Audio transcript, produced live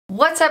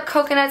What's up,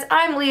 coconuts?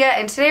 I'm Leah,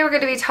 and today we're going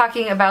to be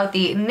talking about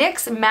the Today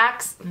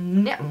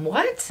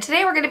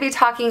we're going to be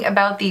talking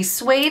about the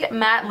Suede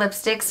matte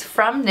lipsticks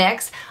from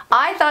NYX.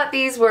 I thought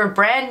these were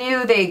brand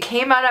new. They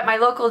came out at my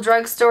local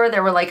drugstore.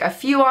 There were like a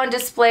few on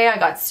display. I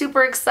got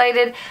super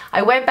excited.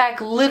 I went back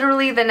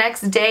literally the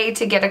next day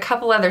to get a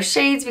couple other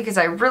shades because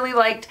I really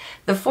liked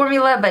the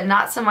formula, but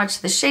not so much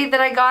the shade that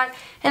I got.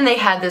 And they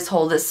had this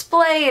whole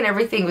display and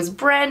everything was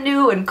brand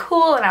new and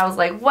cool, and I was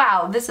like,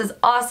 wow, this is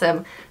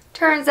awesome.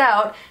 Turns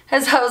out,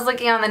 as I was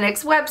looking on the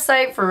NYX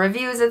website for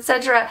reviews,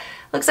 etc.,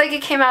 looks like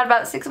it came out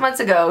about 6 months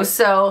ago,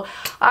 so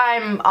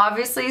I'm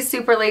obviously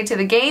super late to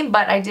the game,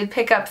 but I did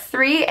pick up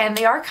 3, and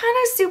they are kind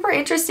of super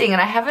interesting,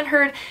 and I haven't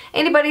heard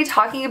anybody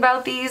talking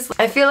about these.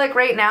 I feel like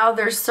right now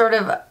there's sort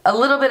of a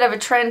little bit of a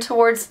trend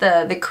towards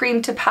the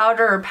cream to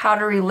powder or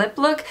powdery lip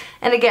look,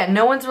 and again,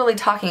 no one's really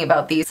talking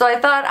about these. So I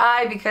thought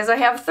because I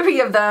have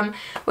 3 of them,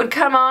 would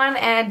come on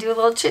and do a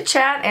little chit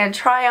chat and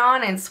try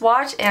on and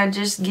swatch and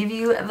just give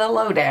you the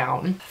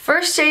lowdown.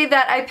 First shade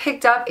that I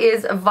picked up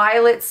is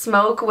Violet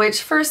Smoke,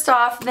 which first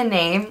off, the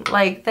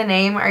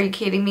name, are you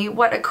kidding me?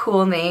 What a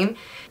cool name.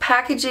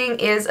 Packaging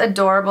is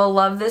adorable.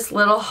 Love this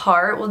little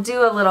heart. We'll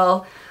do a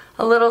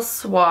little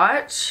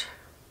swatch.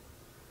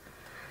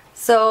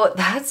 So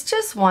that's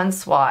just one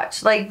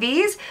swatch. Like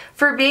these,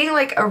 for being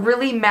like a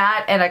really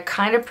matte and a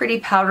kind of pretty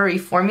powdery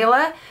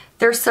formula,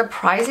 they're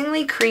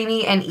surprisingly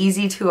creamy and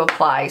easy to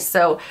apply.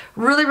 So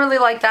really, really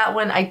like that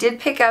one. I did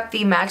pick up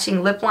the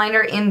matching lip liner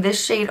in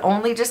this shade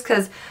only just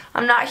because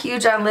I'm not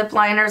huge on lip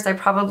liners. I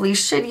probably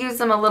should use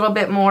them a little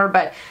bit more,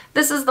 but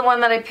this is the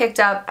one that I picked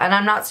up and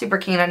I'm not super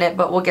keen on it,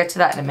 but we'll get to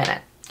that in a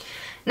minute.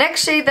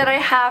 Next shade that I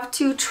have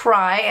to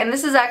try, and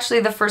this is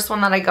actually the first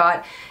one that I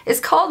got, is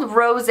called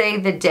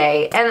Rosé the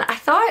Day. And I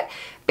thought,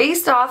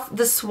 based off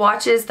the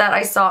swatches that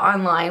I saw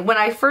online, when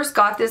I first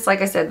got this,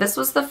 like I said, this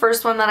was the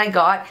first one that I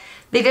got.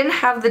 They didn't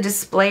have the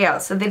display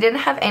out, so they didn't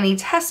have any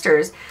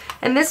testers.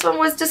 And this one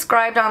was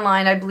described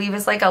online, I believe,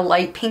 as like a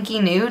light pinky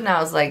nude, and I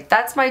was like,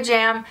 that's my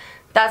jam,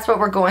 that's what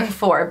we're going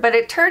for. But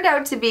it turned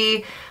out to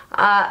be,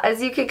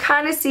 as you can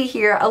kind of see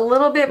here, a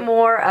little bit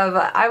more of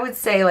I would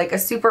say like a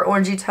super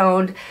orangey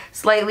toned,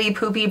 slightly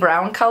poopy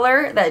brown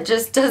color that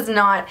just does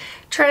not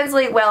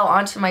translate well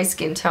onto my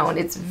skin tone.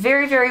 It's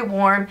very, very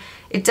warm.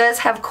 It does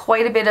have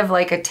quite a bit of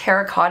like a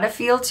terracotta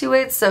feel to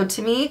it, so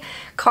to me,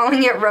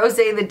 calling it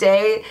Rosé the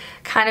Day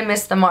kind of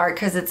missed the mark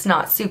because it's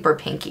not super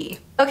pinky.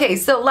 Okay,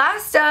 so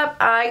last up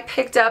I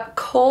picked up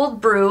Cold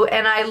Brew,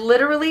 and I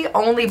literally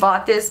only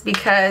bought this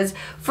because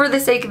for the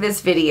sake of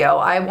this video.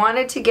 I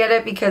wanted to get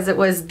it because it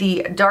was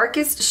the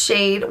darkest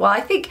shade. Well, I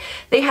think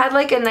they had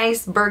like a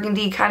nice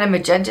burgundy kind of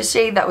magenta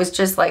shade that was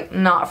just like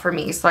not for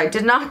me, so I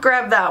did not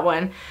grab that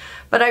one.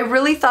 But I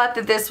really thought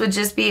that this would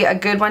just be a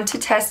good one to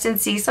test and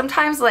see.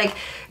 Sometimes like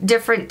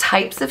different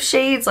types of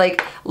shades,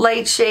 like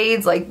light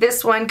shades like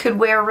this one could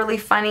wear really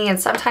funny, and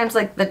sometimes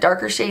like the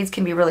darker shades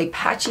can be really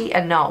patchy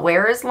and not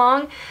wear as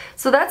long.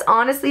 So that's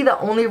honestly the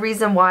only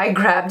reason why I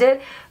grabbed it.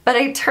 But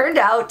I turned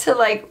out to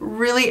like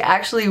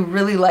actually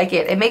really like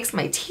it. It makes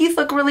my teeth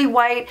look really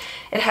white.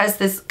 It has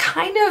this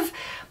kind of,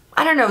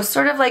 I don't know,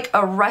 sort of like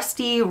a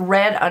rusty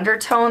red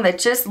undertone that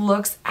just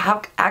looks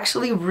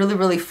actually really,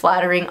 really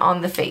flattering on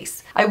the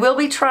face. I will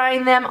be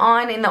trying them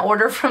on in the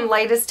order from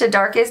lightest to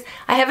darkest.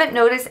 I haven't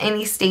noticed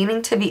any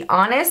staining, to be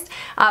honest,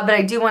 but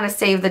I do want to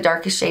save the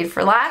darkest shade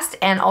for last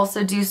and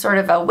also do sort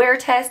of a wear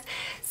test,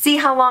 see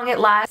how long it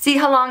lasts, see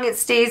how long it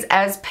stays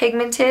as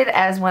pigmented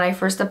as when I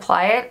first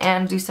apply it,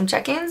 and do some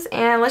check-ins,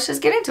 and let's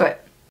just get into it.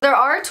 There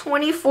are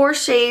 24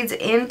 shades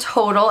in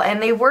total,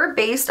 and they were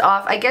based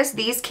off, I guess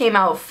these came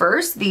out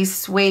first, these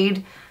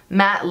Suede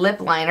matte lip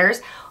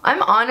liners.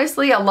 I'm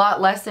honestly a lot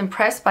less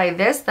impressed by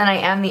this than I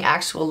am the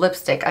actual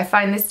lipstick. I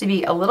find this to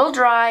be a little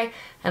dry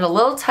and a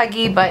little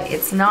tuggy, but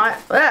it's not,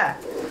 but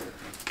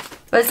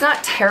it's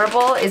not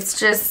terrible. It's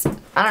just,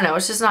 I don't know,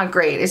 it's just not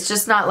great. It's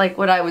just not like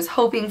what I was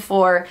hoping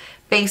for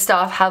based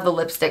off how the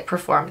lipstick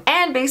performed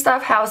and based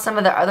off how some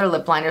of the other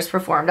lip liners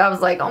performed. I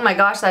was like, oh my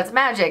gosh, that's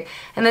magic.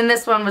 And then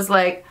this one was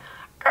like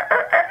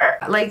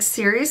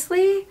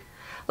seriously?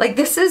 Like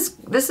this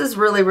is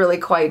really, really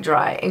quite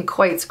dry and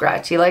quite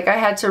scratchy. Like I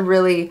had to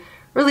really,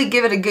 really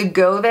give it a good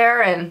go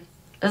there, and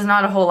there's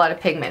not a whole lot of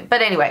pigment.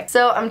 But anyway,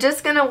 so I'm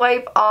just gonna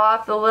wipe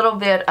off a little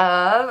bit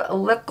of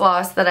lip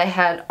gloss that I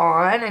had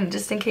on, and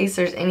just in case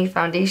there's any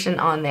foundation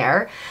on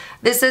there.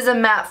 This is a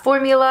matte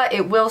formula.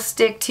 It will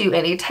stick to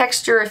any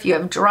texture. If you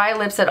have dry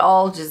lips at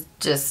all, just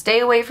stay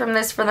away from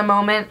this for the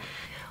moment.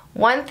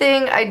 One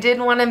thing I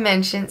did want to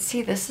mention,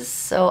 see, this is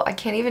so, I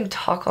can't even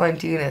talk while I'm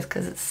doing this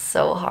because it's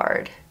so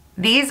hard.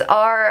 These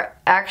are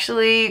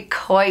actually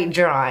quite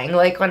drying.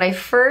 Like when I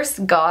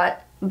first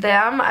got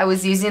them, I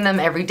was using them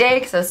every day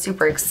because I was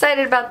super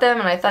excited about them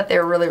and I thought they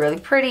were really, really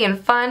pretty and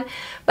fun.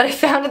 But I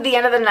found at the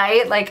end of the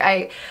night, like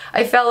I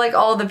felt like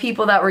all the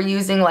people that were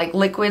using like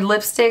liquid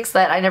lipsticks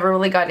that I never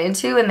really got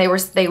into, and they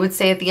would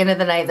say at the end of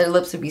the night their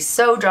lips would be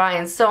so dry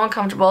and so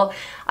uncomfortable.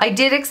 I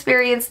did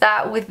experience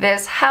that with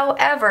this.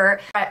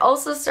 However, I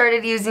also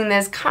started using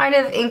this kind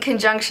of in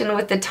conjunction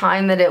with the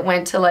time that it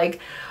went to like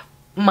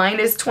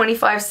minus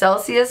 25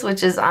 Celsius,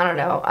 which is, I don't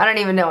know, I don't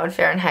even know in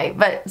Fahrenheit,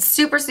 but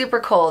super, super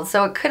cold.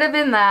 So it could have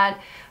been that.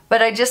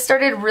 But I just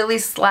started really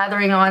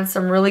slathering on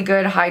some really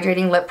good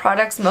hydrating lip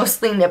products,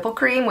 mostly nipple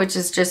cream, which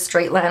is just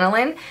straight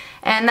lanolin,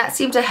 and that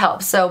seemed to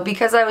help. So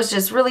because I was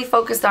just really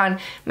focused on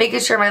making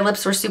sure my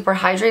lips were super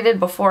hydrated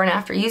before and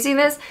after using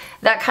this,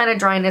 that kind of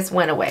dryness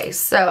went away.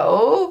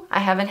 So I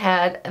haven't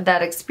had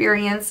that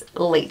experience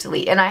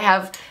lately, and I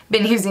have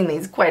been using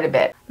these quite a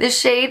bit. This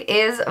shade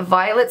is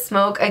Violet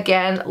Smoke.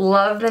 Again,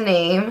 love the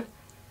name.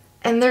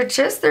 And they're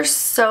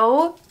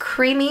so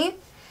creamy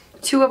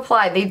to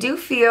apply. They do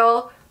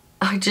feel...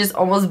 I just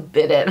almost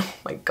bit it. Oh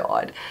my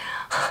god.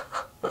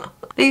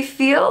 They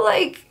feel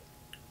like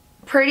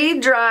pretty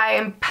dry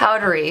and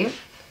powdery,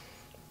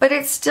 but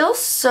it's still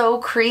so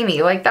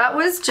creamy. Like that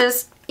was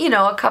just, you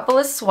know, a couple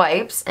of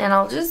swipes, and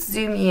I'll just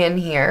zoom you in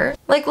here.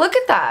 Like look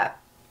at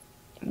that.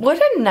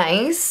 What a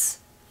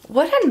nice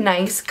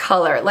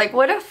color. Like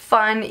what a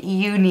fun,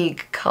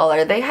 unique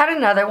color. They had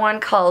another one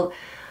called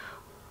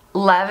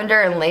Lavender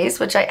and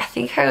Lace, which I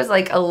think has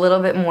like a little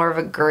bit more of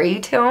a gray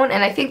tone,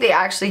 and I think they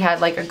actually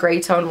had like a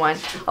gray tone one.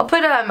 I'll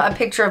put a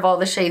picture of all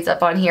the shades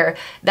up on here.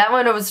 That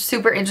one I was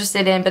super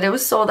interested in, but it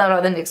was sold out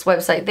on the NYX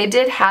website. They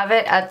did have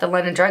it at the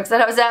London Drugs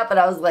that I was at, but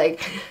I was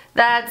like,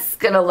 that's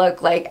gonna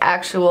look like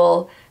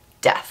actual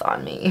death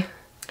on me.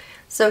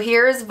 So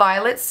here's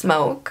Violet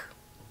Smoke.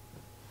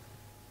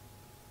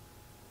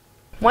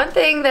 One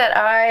thing that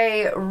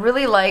I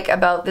really like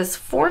about this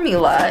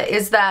formula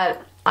is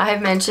that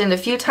I've mentioned a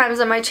few times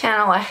on my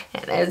channel,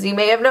 and as you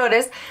may have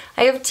noticed,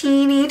 I have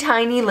teeny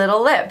tiny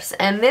little lips.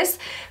 And this,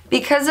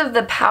 because of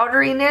the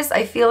powderiness,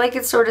 I feel like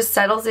it sort of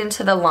settles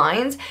into the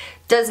lines.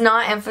 Does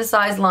not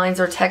emphasize lines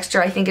or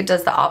texture. I think it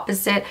does the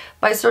opposite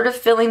by sort of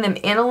filling them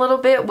in a little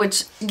bit,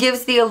 which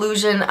gives the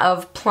illusion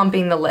of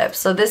plumping the lips.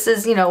 So this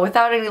is, you know,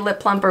 without any lip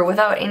plumper,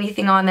 without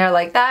anything on there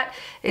like that,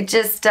 it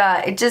just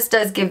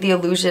does give the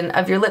illusion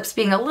of your lips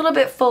being a little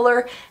bit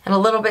fuller and a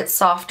little bit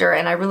softer,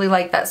 and I really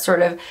like that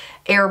sort of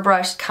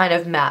airbrushed kind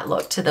of matte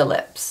look to the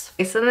lips.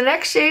 Okay, so the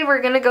next shade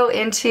we're gonna go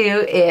into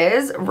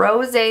is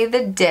Rosé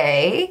the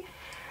Day.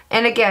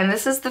 And again,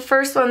 this is the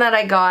first one that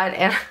I got,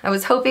 and I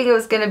was hoping it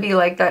was gonna be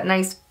like that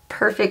nice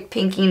perfect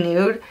pinky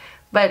nude,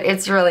 but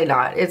it's really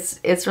not.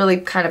 It's really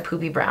kind of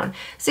poopy brown.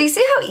 So you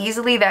see how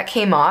easily that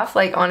came off?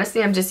 Like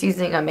honestly, I'm just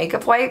using a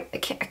makeup wipe.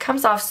 It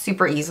comes off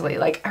super easily.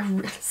 Like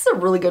this is a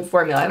really good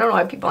formula. I don't know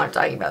why people aren't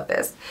talking about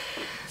this.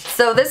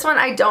 So this one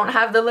I don't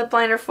have the lip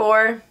liner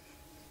for.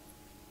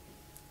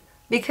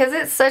 Because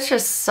it's such a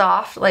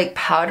soft, like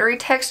powdery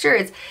texture,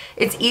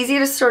 it's easy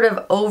to sort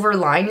of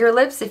overline your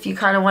lips if you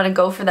kind of want to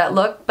go for that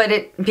look, but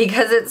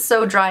because it's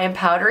so dry and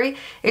powdery,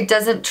 it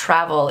doesn't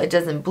travel, it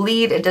doesn't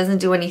bleed, it doesn't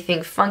do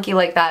anything funky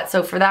like that.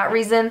 So for that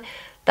reason,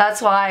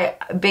 that's why,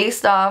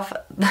 based off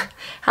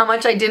how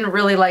much I didn't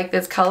really like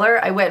this color,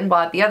 I went and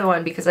bought the other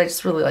one because I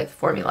just really like the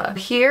formula.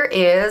 Here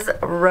is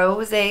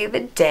Rosé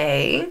the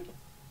Day.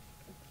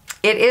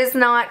 It is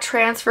not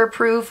transfer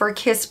proof or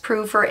kiss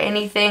proof or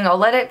anything. I'll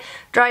let it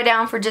dry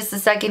down for just a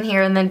second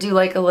here and then do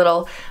like a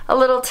little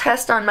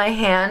test on my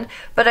hand.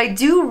 But I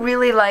do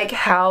really like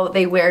how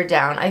they wear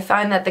down. I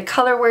find that the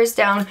color wears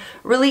down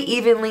really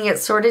evenly. It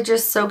sort of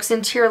just soaks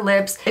into your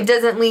lips. It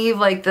doesn't leave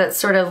like that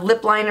sort of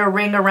lip liner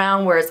ring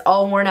around where it's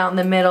all worn out in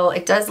the middle.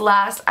 It does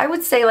last, I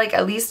would say, like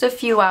at least a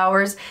few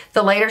hours.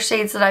 The lighter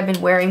shades that I've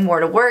been wearing more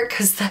to work,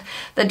 because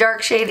the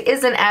dark shade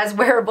isn't as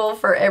wearable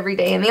for every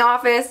day in the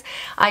office.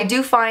 I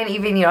do find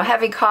even, you know,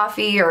 having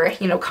coffee or,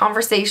 you know,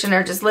 conversation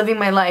or just living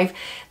my life,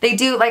 they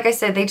do, like I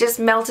said, they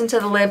just melt into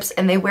the lips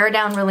and they wear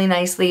down really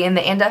nicely, and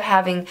they end up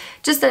having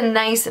just a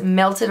nice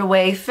melted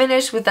away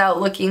finish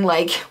without looking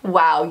like,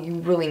 wow, you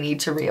really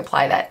need to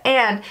reapply that.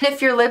 And if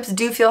your lips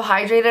do feel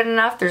hydrated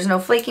enough, there's no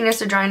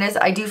flakiness or dryness,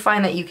 I do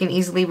find that you can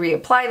easily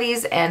reapply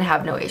these and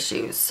have no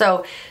issues.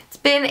 So it's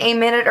been a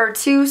minute or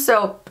two,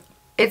 so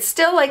it's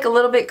still like a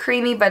little bit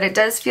creamy, but it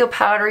does feel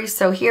powdery.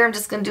 So here I'm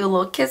just gonna do a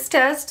little kiss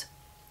test.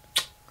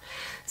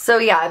 So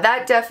yeah,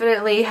 that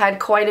definitely had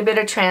quite a bit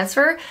of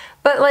transfer,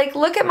 but like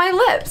look at my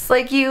lips.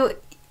 Like it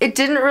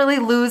didn't really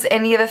lose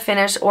any of the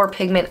finish or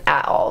pigment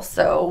at all,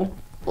 so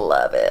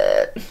love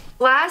it.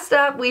 Last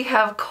up we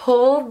have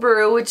Cold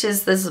Brew, which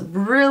is this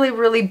really,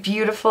 really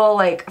beautiful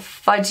like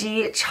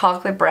fudgy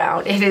chocolate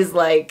brown. It is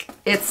like,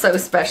 it's so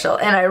special.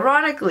 And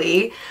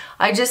ironically,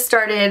 I just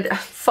started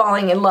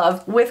falling in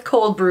love with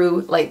Cold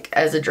Brew like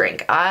as a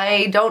drink.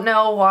 I don't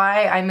know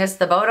why I missed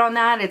the boat on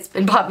that. It's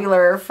been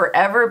popular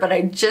forever, but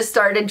I just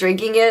started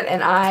drinking it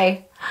and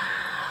I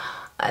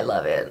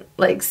love it.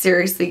 Like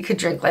seriously, could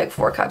drink like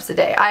 4 cups a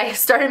day. I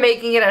started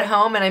making it at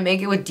home and I make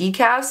it with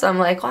decaf, so I'm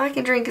like, well, I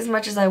can drink as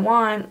much as I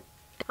want.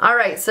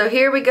 Alright, so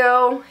here we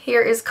go.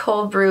 Here is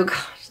Cold Brew.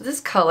 Gosh, this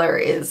color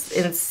is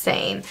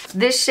insane.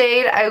 This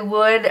shade I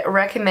would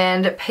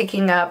recommend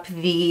picking up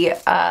the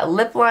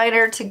lip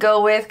liner to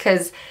go with,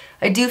 because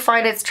I do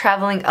find it's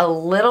traveling a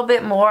little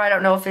bit more. I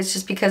don't know if it's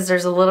just because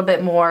there's a little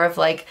bit more of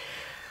like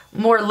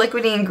more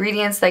liquidy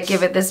ingredients that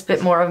give it this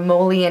bit more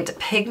emollient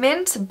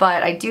pigment,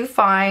 but I do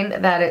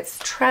find that it's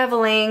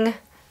traveling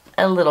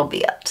a little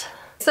bit.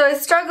 So I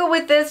struggle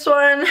with this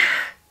one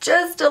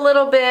just a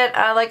little bit,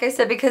 like I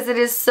said, because it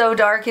is so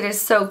dark, it is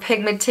so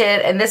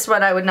pigmented, and this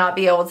one I would not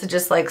be able to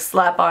just like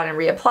slap on and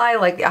reapply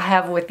like I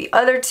have with the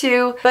other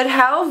two. But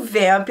how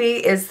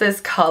vampy is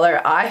this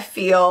color? I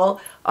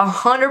feel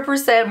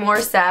 100%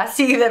 more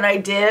sassy than I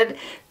did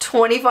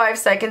 25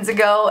 seconds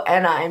ago,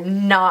 and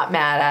I'm not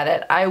mad at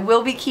it. I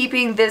will be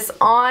keeping this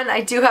on.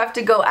 I do have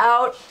to go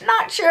out.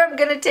 Not sure I'm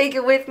gonna take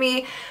it with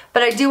me,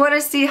 but I do want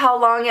to see how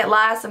long it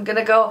lasts. I'm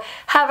gonna go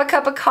have a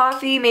cup of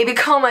coffee, maybe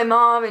call my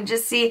mom and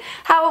just see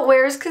how it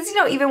wears, because you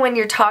know, even when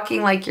you're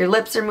talking, like your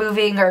lips are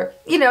moving, or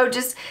you know,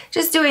 just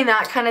doing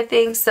that kind of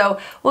thing. So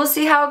we'll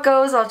see how it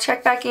goes. I'll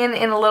check back in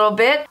a little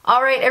bit.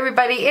 All right,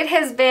 everybody, it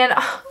has been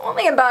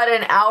only about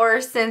an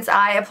hour since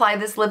I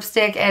applied this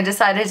lipstick and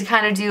decided to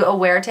kind of do a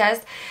wear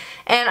test.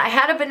 And I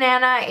had a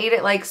banana, I ate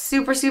it like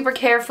super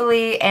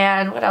carefully,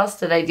 and what else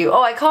did I do?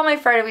 Oh, I called my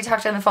friend and we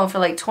talked on the phone for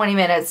like 20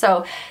 minutes.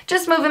 So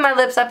just moving my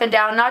lips up and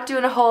down, not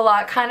doing a whole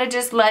lot, kind of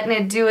just letting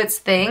it do its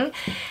thing.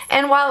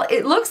 And while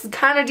it looks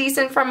kind of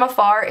decent from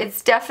afar,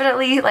 it's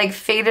definitely like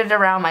faded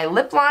around my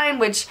lip line,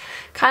 which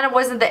kind of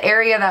wasn't the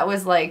area that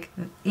was like,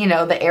 you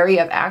know, the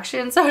area of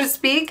action, so to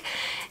speak.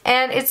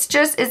 And it's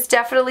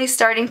definitely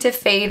starting to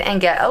fade and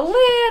get a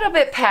little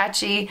bit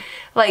patchy.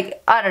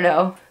 Like, I don't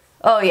know.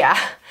 Oh yeah,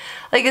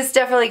 like it's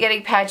definitely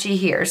getting patchy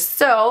here.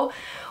 So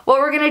what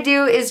we're gonna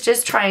do is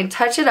just try and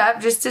touch it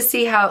up just to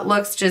see how it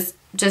looks, just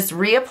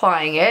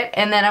reapplying it,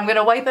 and then I'm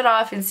gonna wipe it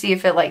off and see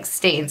if it like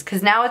stains,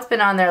 because now it's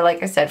been on there,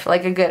 like I said, for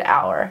like a good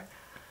hour.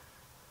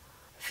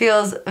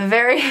 Feels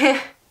very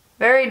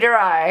very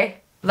dry,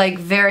 like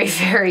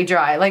very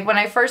dry. Like when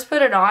I first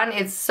put it on,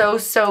 it's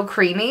so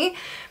creamy,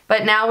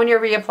 but now when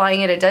you're reapplying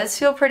it, it does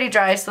feel pretty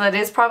dry. So that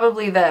is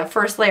probably the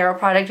first layer of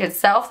product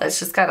itself that's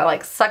just kind of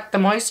like sucked the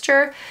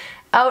moisture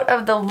out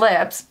of the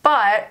lips.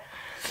 But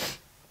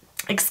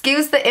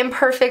excuse the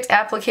imperfect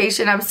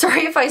application. I'm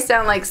sorry if I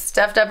sound like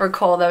stuffed up or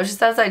cold. I was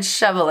just outside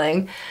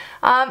shoveling.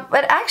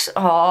 But actually,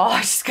 oh,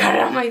 I just got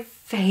it on my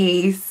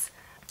face.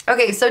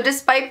 Okay, so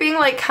despite being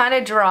like kind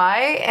of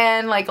dry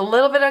and like a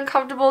little bit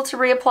uncomfortable to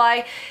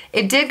reapply,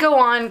 it did go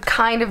on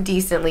kind of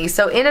decently.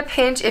 So in a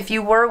pinch, if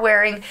you were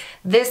wearing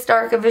this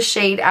dark of a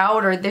shade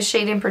out, or this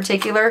shade in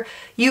particular,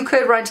 you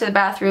could run to the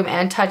bathroom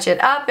and touch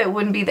it up. It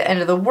wouldn't be the end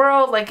of the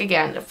world. Like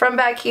again, from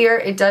back here,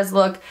 it does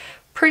look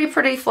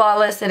pretty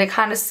flawless, and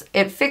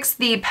it fixed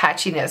the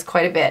patchiness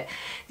quite a bit.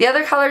 The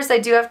other colors, I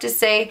do have to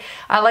say,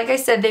 like I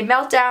said, they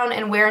melt down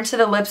and wear into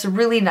the lips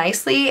really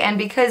nicely, and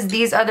because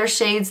these other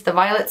shades, the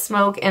Violet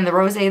Smoke and the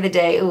Rosé of the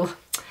Day, ooh,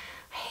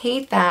 I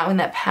hate that when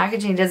that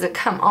packaging doesn't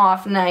come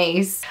off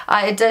nice.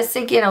 It does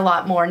sink in a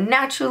lot more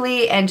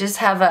naturally and just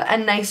have a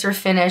nicer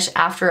finish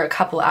after a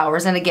couple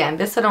hours. And again,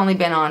 this had only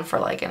been on for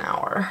like an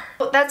hour.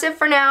 That's it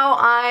for now.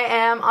 I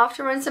am off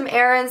to run some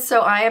errands,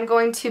 so I am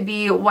going to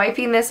be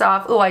wiping this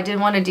off. Oh, I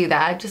didn't want to do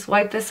that. Just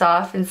wipe this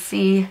off and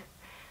see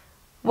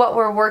what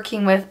we're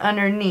working with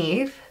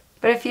underneath.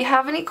 But if you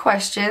have any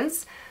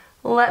questions,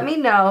 let me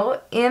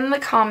know in the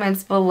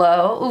comments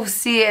below. Oh,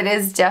 see, it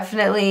is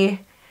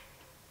definitely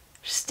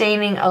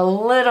staining a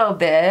little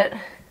bit.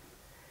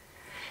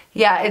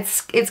 Yeah,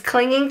 it's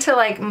clinging to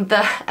like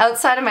the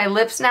outside of my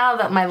lips now.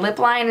 That my lip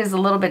line is a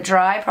little bit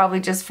dry, probably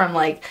just from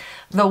like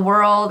the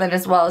world, and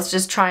as well as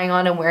just trying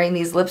on and wearing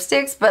these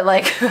lipsticks. But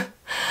like,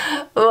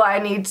 oh, I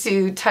need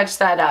to touch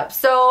that up.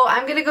 So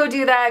I'm gonna go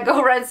do that,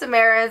 go run some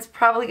errands,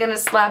 probably gonna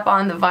slap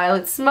on the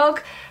Violet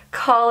Smoke,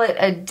 call it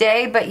a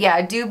day. But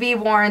yeah, do be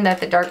warned that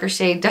the darker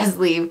shade does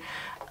leave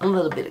a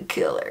little bit of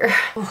color.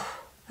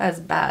 That's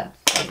bad,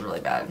 that's really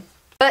bad.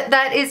 But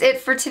that is it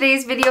for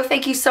today's video.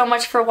 Thank you so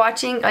much for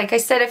watching. Like I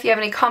said, if you have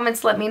any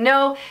comments, let me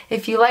know.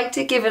 If you liked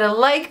it, give it a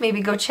like.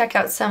 Maybe go check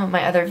out some of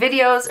my other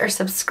videos or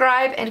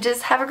subscribe, and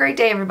just have a great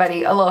day,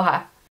 everybody.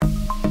 Aloha.